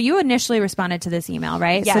 Angela, you initially responded to this email,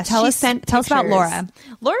 right? Yes, so tell us about Laura.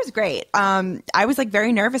 Laura's great. I was like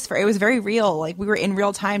very nervous for it. It was very real. Like we were in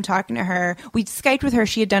real time talking to her. We Skyped with her.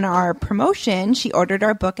 She had done our promotion. She ordered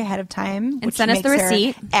our book ahead of time, and sent us the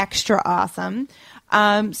receipt. Extra awesome.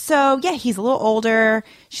 So yeah, he's a little older.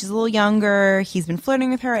 She's a little younger. He's been flirting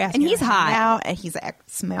with her. And he's hot. Out, and he's an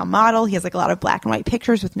ex-male model. He has like a lot of black and white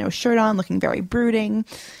pictures with no shirt on, looking very brooding.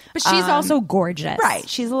 But she's also gorgeous. Right.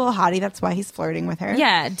 She's a little hottie. That's why he's flirting with her.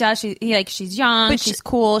 Yeah, she's young, but she's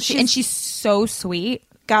cool. And she's so sweet.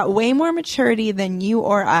 Got way more maturity than you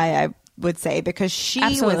or I would say, because she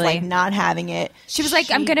was like not having it. She was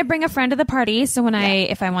like, I'm going to bring a friend to the party. So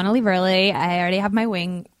if I want to leave early, I already have my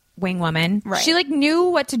wing woman. Right. She like knew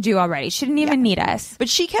what to do already. She didn't even need us. But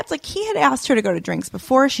she kept like, he had asked her to go to drinks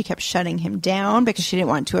before. She kept shutting him down because she didn't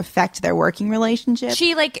want to affect their working relationship.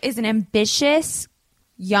 She like is an ambitious,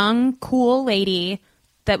 young, cool lady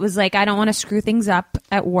that was like, I don't want to screw things up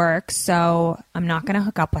at work, so I'm not going to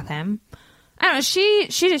hook up with him. I don't know. She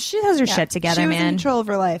has her shit together, man. She was man. in control of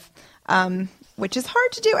her life, which is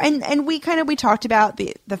hard to do. And we talked about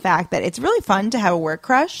the fact that it's really fun to have a work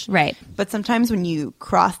crush, right? But sometimes when you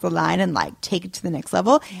cross the line and like take it to the next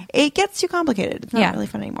level, it gets too complicated. It's not really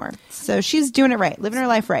fun anymore. So she's doing it right, living her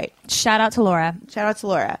life right. Shout out to Laura.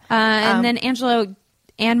 And then Angela.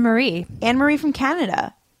 Anne-Marie from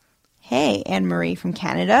Canada. Hey, Anne-Marie from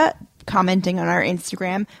Canada, commenting on our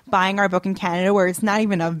Instagram, buying our book in Canada where it's not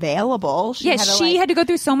even available. She had to go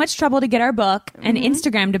through so much trouble to get our book and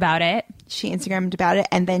Instagrammed about it. She Instagrammed about it,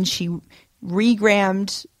 and then she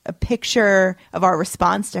regrammed a picture of our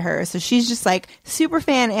response to her. So she's just like super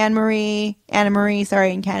fan Anna-Marie,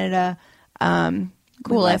 in Canada.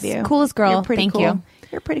 Coolest girl. You're pretty Thank cool. you.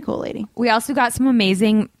 You're a pretty cool lady. We also got some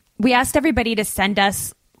amazing... We asked everybody to send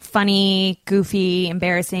us funny, goofy,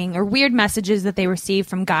 embarrassing, or weird messages that they received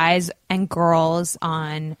from guys and girls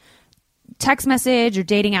on text message or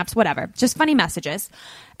dating apps, whatever. Just funny messages.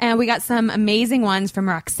 And we got some amazing ones from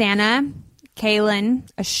Roxana, Kaylin,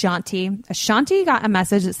 Ashanti. Ashanti got a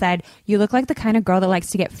message that said, "You look like the kind of girl that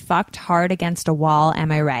likes to get fucked hard against a wall.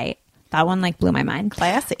 Am I right?" That one like blew my mind.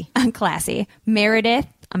 Classy. Meredith.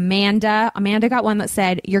 Amanda got one that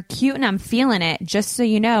said, "You're cute and I'm feeling it. Just so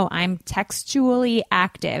you know, I'm textually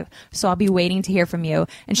active. So I'll be waiting to hear from you."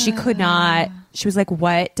 And she could not. She was like,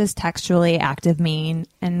 "What does textually active mean?"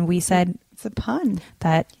 And we said, it's a pun.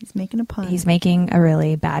 That he's making a pun. He's making a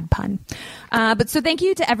really bad pun. But so thank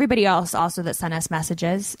you to everybody else also that sent us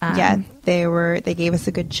messages. They gave us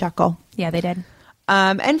a good chuckle. Yeah, they did.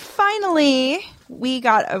 And finally, we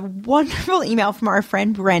got a wonderful email from our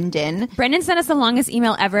friend Brendan. Brendan sent us the longest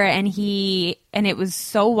email ever, and it was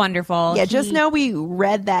so wonderful. Yeah, just know we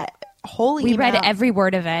read that whole email. We read every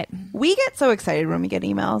word of it. We get so excited when we get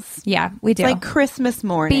emails. Yeah, we do. It's like Christmas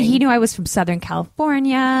morning. But he knew I was from Southern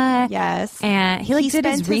California. Yes. And he did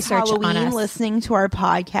his research Halloween on us. listening to our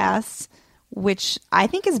podcast, which I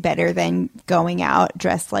think is better than going out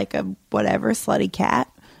dressed like a whatever slutty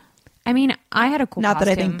cat. I mean, I had a cool Not that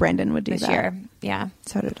I costume think Brendan would do this that. year. Yeah.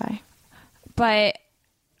 So did I. But,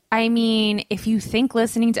 I mean, if you think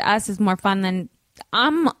listening to us is more fun than...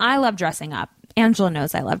 I love dressing up. Angela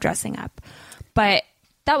knows I love dressing up. But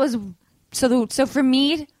that was... So for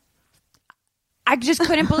me, I just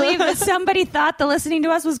couldn't believe that somebody thought that listening to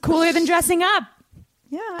us was cooler than dressing up.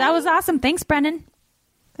 Yeah. That was awesome. Thanks, Brendan.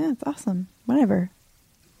 Yeah, it's awesome. Whatever,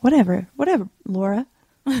 Laura.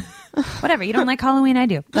 Whatever. You don't like Halloween, I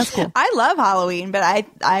do. That's cool. I love Halloween, but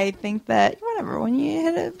I think that whatever, when you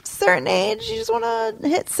hit a certain age, you just want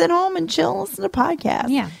to sit home and chill and listen to podcasts.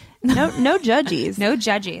 Yeah. No judgies. No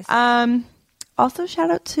judgies. Also shout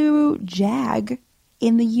out to Jag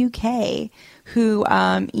in the UK who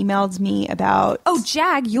emailed me about... Oh,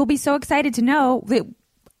 Jag, you'll be so excited to know.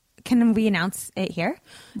 Can we announce it here?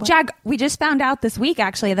 What? Jag, we just found out this week,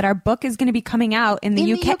 actually, that our book is going to be coming out in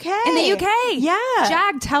the UK. In the UK. Yeah.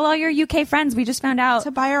 Jag, tell all your UK friends. We just found out.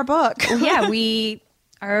 To buy our book. Yeah, we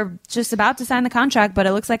are just about to sign the contract, but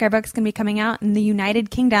it looks like our book's going to be coming out in the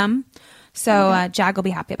United Kingdom. So Jag will be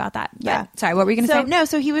happy about that. Yeah. But, sorry, what were you going to say? No,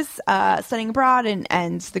 so he was studying abroad,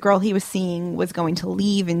 and the girl he was seeing was going to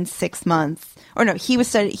leave in 6 months. Or no, he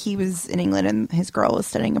was in England, and his girl was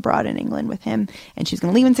studying abroad in England with him, and she was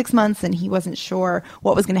going to leave in 6 months, and he wasn't sure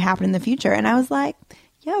what was going to happen in the future. And I was like,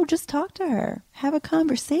 yo, just talk to her. Have a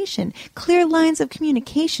conversation. Clear lines of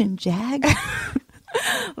communication, Jag.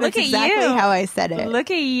 Look at exactly you. how I said it.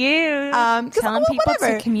 Look at you. 'Cause, Telling people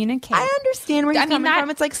to communicate. I understand where you're coming from.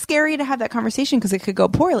 It's like scary to have that conversation because it could go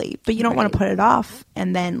poorly, but you don't want to put it off.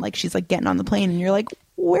 And then like she's like getting on the plane and you're like,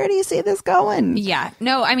 where do you see this going? Yeah.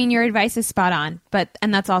 No, I mean, your advice is spot on,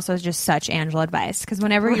 and that's also just such Angela advice. Because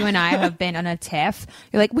whenever you and I have been on a tiff,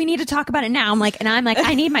 you're like, we need to talk about it now. I'm like,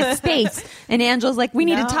 I need my space. And Angela's like, we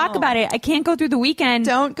need to talk about it. I can't go through the weekend.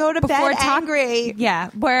 Don't go to bed angry.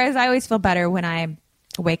 Yeah. Whereas I always feel better when I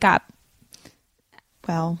wake up.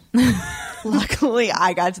 Well, luckily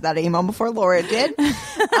I got to that email before Laura did.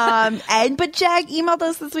 But Jag emailed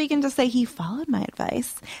us this weekend to say he followed my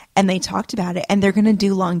advice and they talked about it and they're going to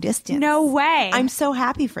do long distance. No way. I'm so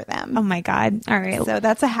happy for them. Oh my God. All right. So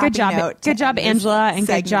that's a happy note. Good job, Angela. And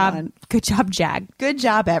good job, Jag. Good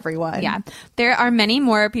job, everyone. Yeah. There are many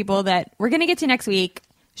more people that we're going to get to next week.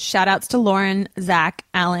 Shout outs to Lauren, Zach,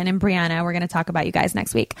 Alan, and Brianna. We're going to talk about you guys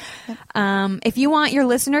next week. If you want your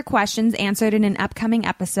listener questions answered in an upcoming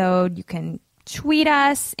episode, you can tweet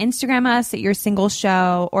us, Instagram us at Your Single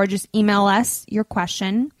Show, or just email us your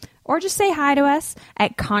question, or just say hi to us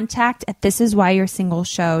at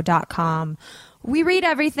contact@thisiswhyyoursingleshow.com. We read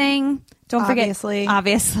everything. Don't forget.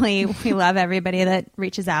 Obviously, we love everybody that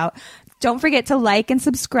reaches out. Don't forget to like and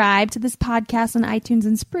subscribe to this podcast on iTunes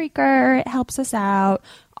and Spreaker. It helps us out.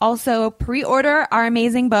 Also, pre-order our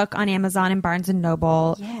amazing book on Amazon and Barnes &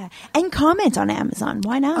 Noble. Yeah. And comment on Amazon.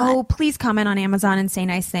 Why not? Oh, please comment on Amazon and say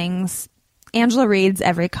nice things. Angela reads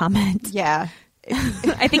every comment. Yeah.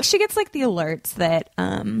 I think she gets like the alerts that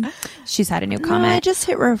she's had a new comment. No, I just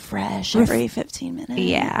hit refresh every 15 minutes.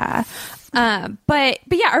 Yeah. But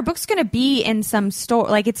yeah, our book's going to be in some store.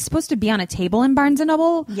 Like it's supposed to be on a table in Barnes and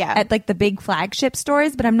Noble. Yeah. At like the big flagship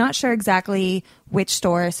stores, but I'm not sure exactly which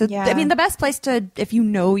store. So yeah. I mean, the best place to, if you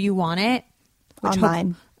know you want it,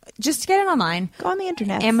 online. Just get it online. Go on the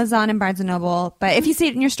internet. Amazon and Barnes and Noble. But if you see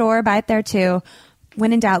it in your store, buy it there too.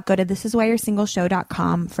 When in doubt, go to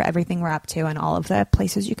thisiswhyyoursingleshow.com for everything we're up to and all of the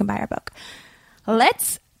places you can buy our book.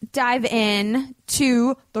 Let's dive in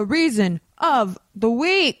to the reason of the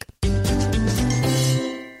week.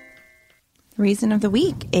 Reason of the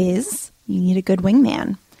week is you need a good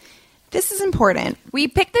wingman. This is important. We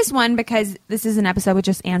picked this one because this is an episode with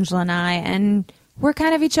just Angela and I, and we're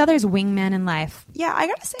kind of each other's wingmen in life. Yeah, I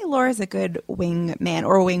gotta say Laura's a good wingman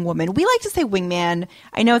or wingwoman. We like to say wingman.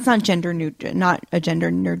 I know it's not a gender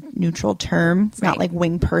neutral term. It's not like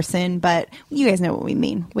wing person, but you guys know what we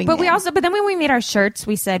mean. Wingman. But then when we made our shirts,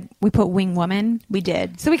 we said we put wing woman. We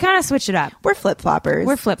did. So we kind of switched it up. We're flip floppers.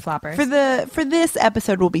 For this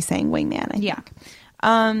episode, we'll be saying wingman. I think.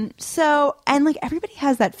 So, and like everybody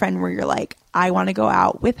has that friend where you're like, I want to go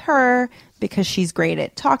out with her because she's great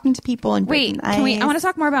at talking to people and breaking ice. I want to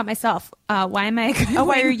talk more about myself. Why am I?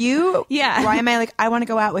 Why are you? Yeah. Why am I like, I want to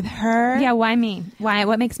go out with her? Yeah. Why me? Why?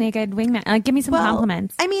 What makes me a good wingman? Like, give me some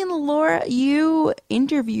compliments. I mean, Laura, you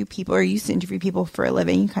interview people or used to interview people for a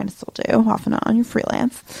living. You kind of still do off and on. You're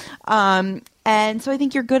freelance. And so I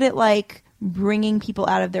think you're good at like bringing people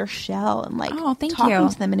out of their shell and like talking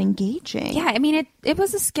to them and engaging. Yeah, I mean, it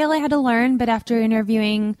was a skill I had to learn, but after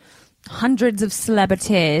interviewing hundreds of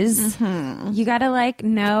celebrities, you got to like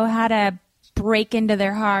know how to break into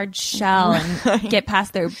their hard shell and get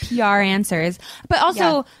past their PR answers. But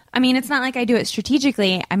also, I mean, it's not like I do it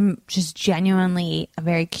strategically. I'm just genuinely a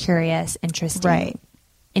very curious, interested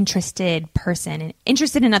person and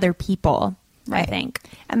interested in other people, I think.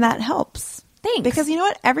 And that helps. Thanks. Because you know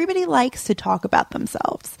what? Everybody likes to talk about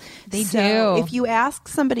themselves. They do. do. If you ask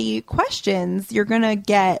somebody questions, you're going to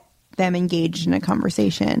get them engaged in a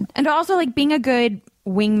conversation. And also, like, being a good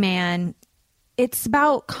wingman, it's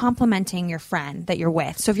about complimenting your friend that you're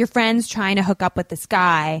with. So if your friend's trying to hook up with this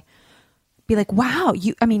guy, be like, wow,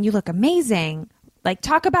 you look amazing. Like,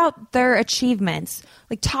 talk about their achievements.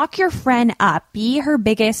 Like, talk your friend up. Be her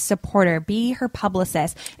biggest supporter. Be her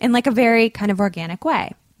publicist in, like, a very kind of organic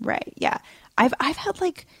way. Right. Yeah. I've had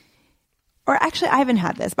like, or actually I haven't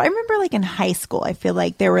had this, but I remember like in high school, I feel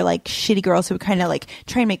like there were like shitty girls who would kind of like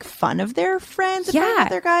try and make fun of their friends in front of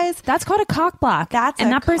other guys. That's called a cock block. That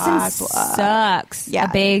person sucks. Yeah.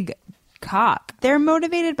 A big cock. They're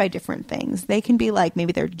motivated by different things. They can be like,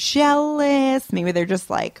 maybe they're jealous. Maybe they're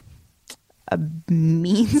just like a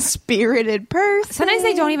mean-spirited person. Sometimes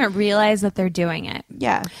they don't even realize that they're doing it.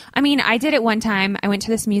 Yeah. I mean, I did it one time. I went to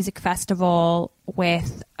this music festival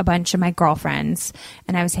with a bunch of my girlfriends,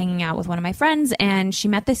 and I was hanging out with one of my friends, and she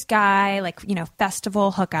met this guy, like,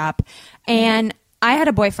 festival hookup. And I had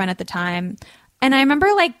a boyfriend at the time. And I remember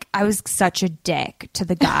like I was such a dick to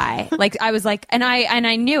the guy. Like I was like, and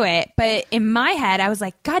I knew it, but in my head I was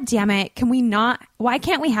like, God damn it, why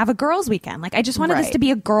can't we have a girls' weekend? Like I just wanted this to be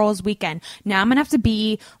a girls' weekend. Now I'm gonna have to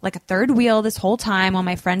be like a third wheel this whole time while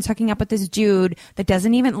my friend's hooking up with this dude that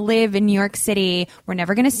doesn't even live in New York City. We're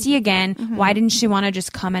never gonna see again. Why didn't she want to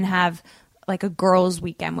just come and have like a girls'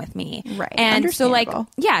 weekend with me? Right. And so like,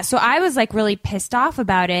 yeah, so I was like really pissed off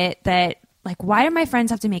about it that like, why do my friends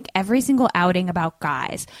have to make every single outing about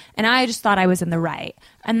guys? And I just thought I was in the right.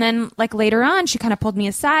 And then like later on, she kind of pulled me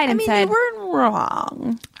aside and said, you weren't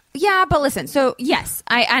wrong. Yeah, but listen, so yes,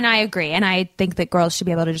 I agree. And I think that girls should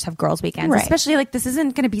be able to just have girls' weekends, especially like this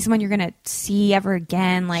isn't going to be someone you're going to see ever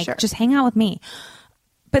again. Like just hang out with me.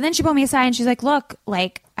 But then she pulled me aside and she's like, look,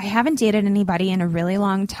 like I haven't dated anybody in a really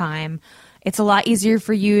long time. It's a lot easier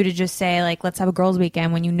for you to just say like, let's have a girls'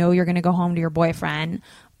 weekend when you know you're going to go home to your boyfriend.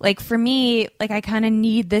 Like for me, like I kind of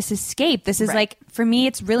need this escape. This is like, for me,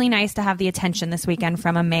 it's really nice to have the attention this weekend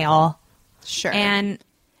from a male. Sure. And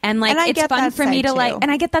like, it's fun for me to like, and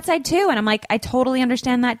I get that side too. And I'm like, I totally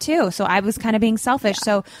understand that too. So I was kind of being selfish. Yeah.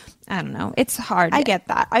 So I don't know. It's hard. I get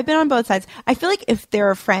that. I've been on both sides. I feel like if there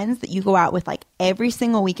are friends that you go out with like every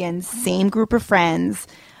single weekend, same group of friends,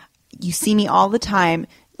 you see me all the time,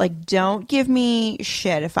 like don't give me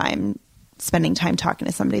shit if I'm spending time talking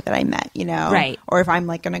to somebody that I met, you know? Right. Or if I'm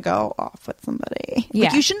like going to go off with somebody.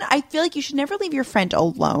 Yeah. Like, I feel like you should never leave your friend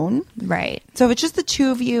alone. Right. So if it's just the two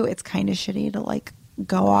of you, it's kind of shitty to like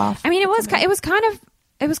go off. I mean, it was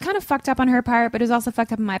kind of fucked up on her part, but it was also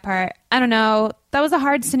fucked up on my part. I don't know. That was a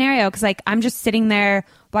hard scenario because like I'm just sitting there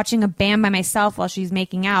watching a band by myself while she's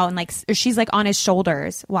making out, and like or she's like on his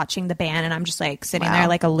shoulders watching the band, and I'm just like sitting there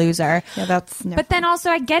like a loser. Yeah, that's. But then also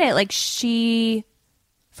I get it. Like she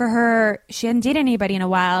hadn't dated anybody in a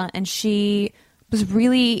while, and she was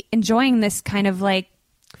really enjoying this kind of like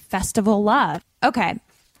festival love. Okay.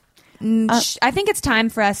 I think it's time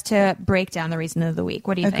for us to break down the reason of the week.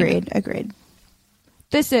 What do you think? Agreed.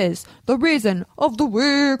 This is the reason of the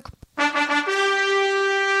week.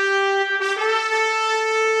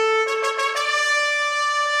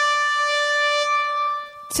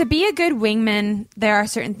 To be a good wingman, there are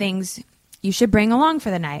certain things you should bring along for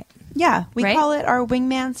the night. Yeah, we call it our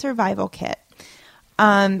Wingman Survival Kit.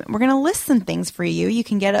 We're going to list some things for you. You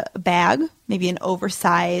can get a bag, maybe an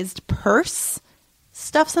oversized purse,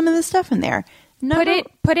 stuff some of the stuff in there. Put it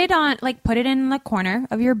in the corner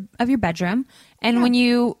of your bedroom, and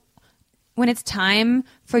when it's time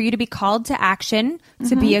for you to be called to action,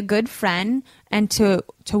 to be a good friend and to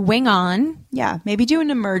wing on. Yeah, maybe do an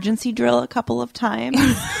emergency drill a couple of times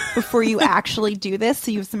before you actually do this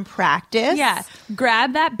so you have some practice. Yeah,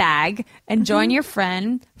 grab that bag and join your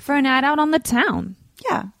friend for a night out on the town.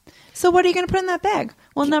 Yeah. So what are you going to put in that bag?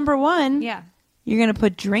 Well, number one, you're going to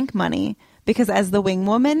put drink money. Because as the wing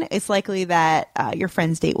woman, it's likely that your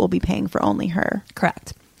friend's date will be paying for only her.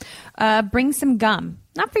 Correct. Bring some gum.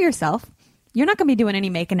 Not for yourself. You're not going to be doing any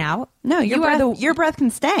making out. No, your breath can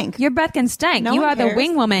stank. Your breath can stank. No you one are cares. The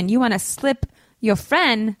wing woman. You want to slip your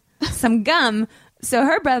friend some gum so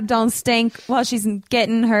her breath don't stink while she's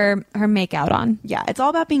getting her make out on. Yeah, it's all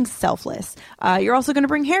about being selfless. You're also going to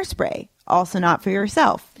bring hairspray. Also not for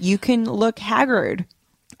yourself. You can look haggard.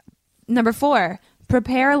 Number 4.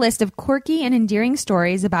 Prepare a list of quirky and endearing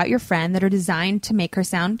stories about your friend that are designed to make her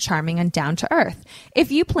sound charming and down to earth.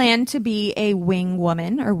 If you plan to be a wing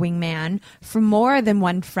woman or wingman for more than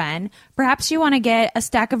one friend, perhaps you want to get a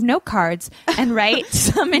stack of note cards and write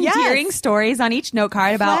some endearing stories on each note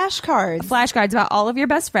card about flashcards about all of your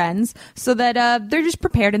best friends, so that they're just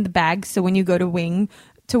prepared in the bag. So when you go to wing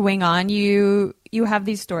on, you have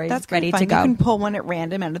these stories ready to go. You can pull one at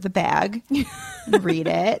random out of the bag and read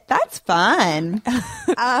it. That's fun.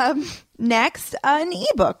 Next, an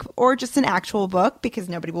ebook or just an actual book, because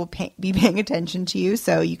nobody will be paying attention to you,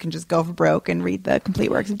 so you can just go for broke and read the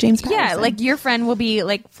complete works of James Patterson. Yeah, like your friend will be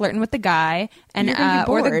like flirting with the guy and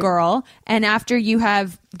or the girl, and after you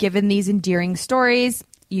have given these endearing stories,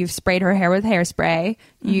 you've sprayed her hair with hairspray,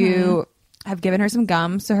 you have given her some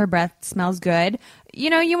gum so her breath smells good. You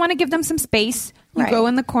know, you want to give them some space. You go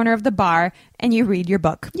in the corner of the bar and you read your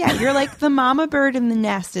book. Yeah, you're like the mama bird in the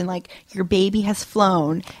nest, and like your baby has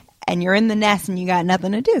flown and you're in the nest and you got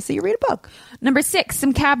nothing to do, so you read a book. Number 6,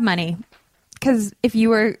 some cab money. Because if you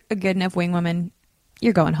were a good enough wing woman,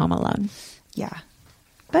 you're going home alone. Yeah.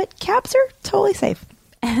 But cabs are totally safe.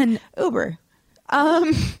 And Uber.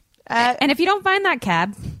 And if you don't find that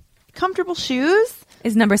cab, comfortable shoes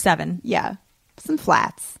is number 7. Yeah. Some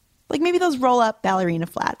flats. Like maybe those roll-up ballerina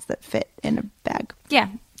flats that fit in a bag. Yeah.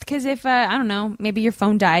 Because if, I don't know, maybe your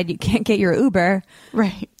phone died, you can't get your Uber.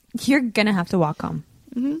 Right. You're going to have to walk home.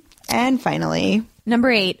 Mm-hmm. And finally, number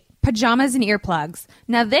 8, pajamas and earplugs.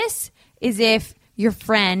 Now this is if your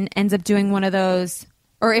friend ends up doing one of those,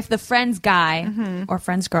 or if the friend's guy or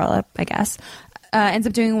friend's girl, I guess, ends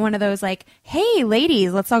up doing one of those like, hey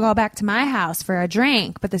ladies, let's all go back to my house for a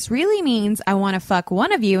drink, but this really means I want to fuck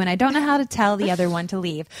one of you and I don't know how to tell the other one to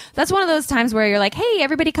leave. That's one of those times where you're like, hey,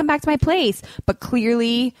 everybody come back to my place, but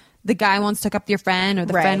clearly the guy wants to hook up with your friend, or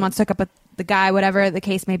the friend wants to hook up with the guy, whatever the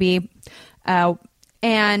case may be.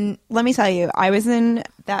 And let me tell you, I was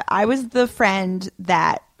the friend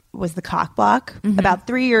that was the cock block about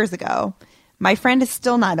 3 years ago. My friend is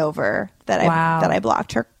still not over that I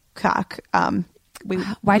blocked her cock.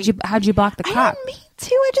 How'd you block the cock? I didn't mean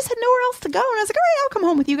to. I just had nowhere else to go, and I was like, all right, I'll come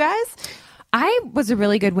home with you guys. I was a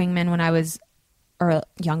really good wingman when I was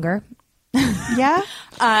younger. Yeah.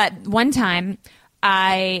 One time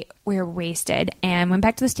we were wasted and went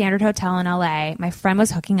back to the Standard Hotel in LA. My friend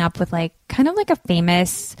was hooking up with like kind of like a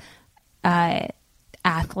famous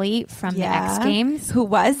athlete from the X Games. Who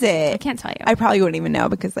was it? I can't tell you. I probably wouldn't even know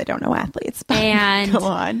because I don't know athletes. But and go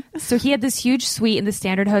on. So he had this huge suite in the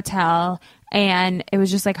Standard Hotel, and it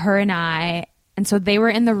was just like her and I. And so they were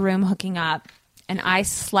in the room hooking up, and I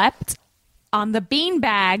slept on the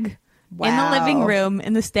beanbag in the living room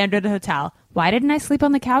in the Standard Hotel. Why didn't I sleep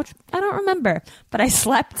on the couch? I don't remember, but I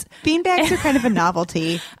slept. Beanbags are kind of a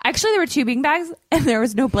novelty. Actually, there were 2 beanbags, and there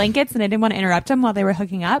was no blankets, and I didn't want to interrupt them while they were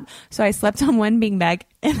hooking up. So I slept on one beanbag,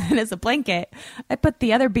 and then as a blanket, I put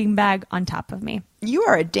the other beanbag on top of me. You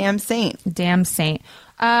are a damn saint. Damn saint.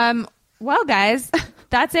 Well, guys,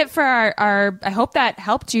 that's it for our I hope that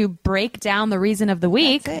helped you break down the reason of the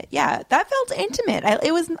week. That's it. Yeah, that felt intimate.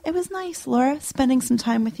 It was nice, Laura, spending some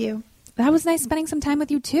time with you. That was nice spending some time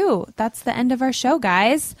with you, too. That's the end of our show,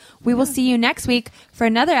 guys. We will see you next week for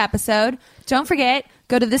another episode. Don't forget,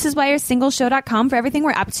 go to thisiswhyyou'resingleshow.com for everything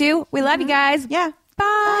we're up to. We love you guys. Yeah.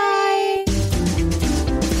 Bye.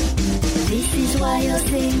 This is why you're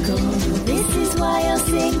single. This is why you're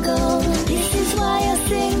single. This is why you're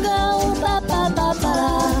single. Ba ba ba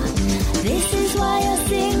ba. This is why you're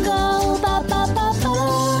single. Ba ba ba ba.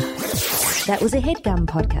 That was a HeadGum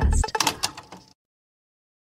podcast.